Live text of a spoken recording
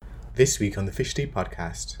This week on the Fish Tea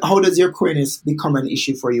Podcast. How does your queerness become an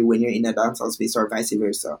issue for you when you're in a dancehall space or vice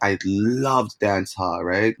versa? I loved dancehall,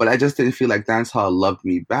 right? But I just didn't feel like dancehall loved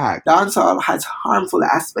me back. Dancehall has harmful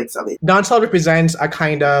aspects of it. Dancehall represents a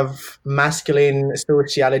kind of masculine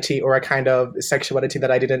sociality or a kind of sexuality that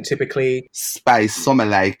I didn't typically... Spice, Summer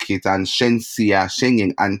Like It, and Shensia,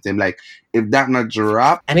 Shenging Anthem, like, if that not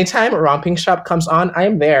drop... Anytime Romping Shop comes on, I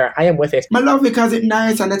am there. I am with it. I love because it's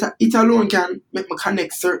nice and it alone can make me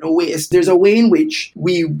connect certain ways. There's a way in which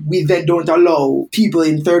we then don't allow people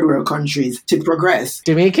in third world countries to progress.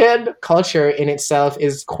 Jamaican culture in itself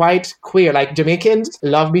is quite queer. Like, Jamaicans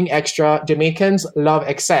love being extra. Jamaicans love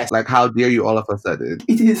excess. Like, how dare you all of a sudden?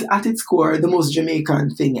 It is, at its core, the most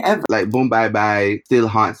Jamaican thing ever. Like, Boom Bye Bye still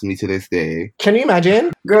haunts me to this day. Can you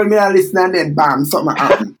imagine? Girl, me a listen and then bam, something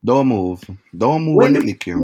happen. Don't move when they nick you.